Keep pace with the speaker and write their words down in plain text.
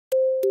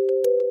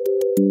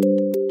Hard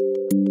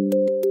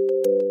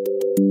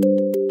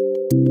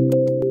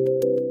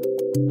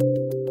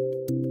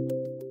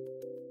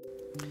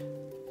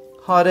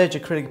edge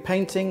acrylic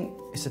painting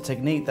is a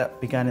technique that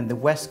began in the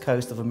west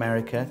coast of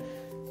America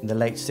in the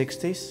late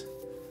 60s.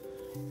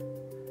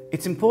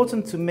 It's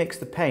important to mix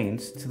the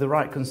paints to the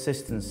right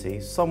consistency,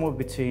 somewhere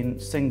between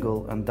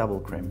single and double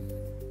crim.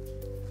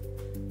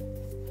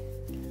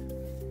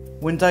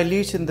 When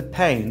diluting the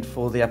paint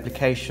for the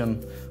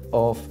application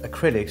of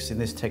acrylics in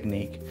this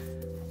technique,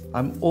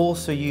 I'm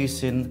also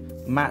using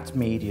matte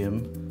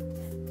medium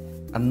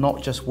and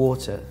not just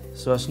water,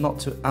 so as not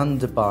to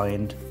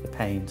underbind the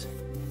paint.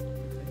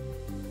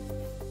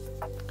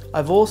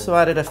 I've also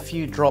added a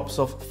few drops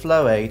of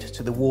flow aid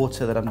to the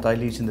water that I'm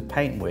diluting the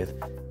paint with.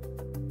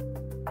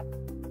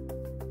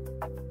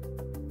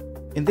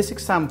 In this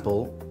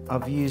example,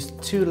 I've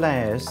used 2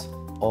 layers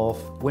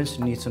of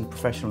Winston & Newton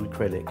professional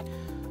acrylic.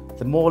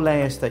 The more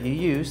layers that you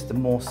use, the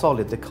more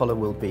solid the colour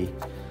will be.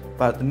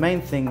 But the main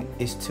thing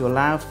is to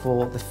allow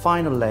for the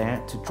final layer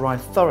to dry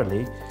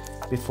thoroughly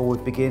before we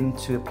begin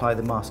to apply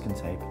the masking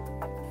tape.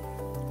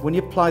 When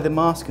you apply the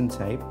masking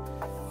tape,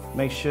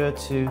 make sure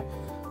to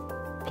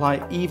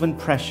apply even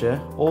pressure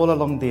all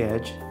along the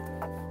edge.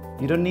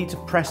 You don't need to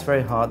press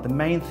very hard. The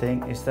main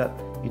thing is that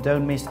you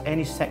don't miss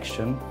any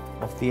section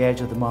of the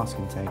edge of the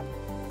masking tape.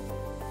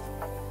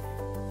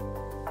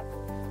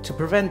 To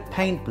prevent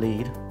paint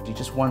bleed, you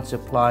just want to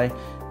apply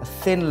a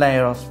thin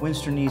layer of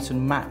Winston &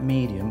 Newton matte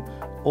medium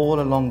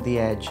all along the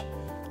edge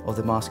of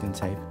the masking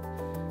tape.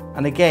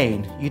 And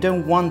again, you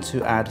don't want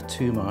to add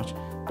too much,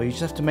 but you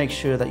just have to make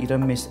sure that you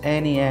don't miss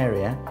any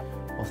area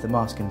of the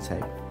masking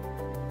tape.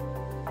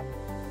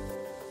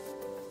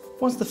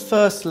 Once the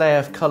first layer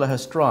of colour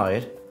has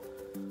dried,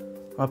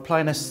 I'm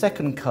applying a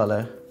second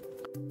colour.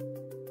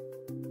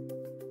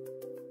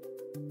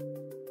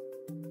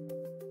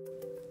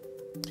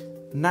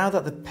 Now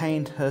that the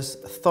paint has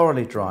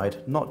thoroughly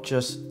dried, not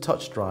just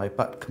touch dry,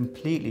 but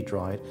completely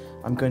dried,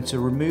 I'm going to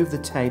remove the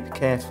tape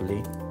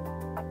carefully.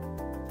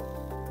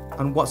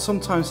 And what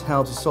sometimes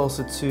helps is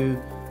also to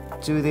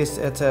do this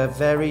at a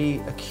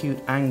very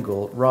acute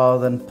angle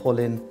rather than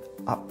pulling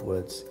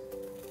upwards.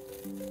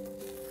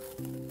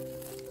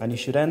 And you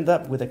should end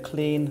up with a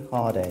clean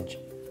hard edge.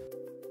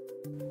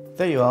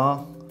 There you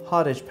are,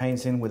 hard edge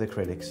painting with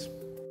acrylics.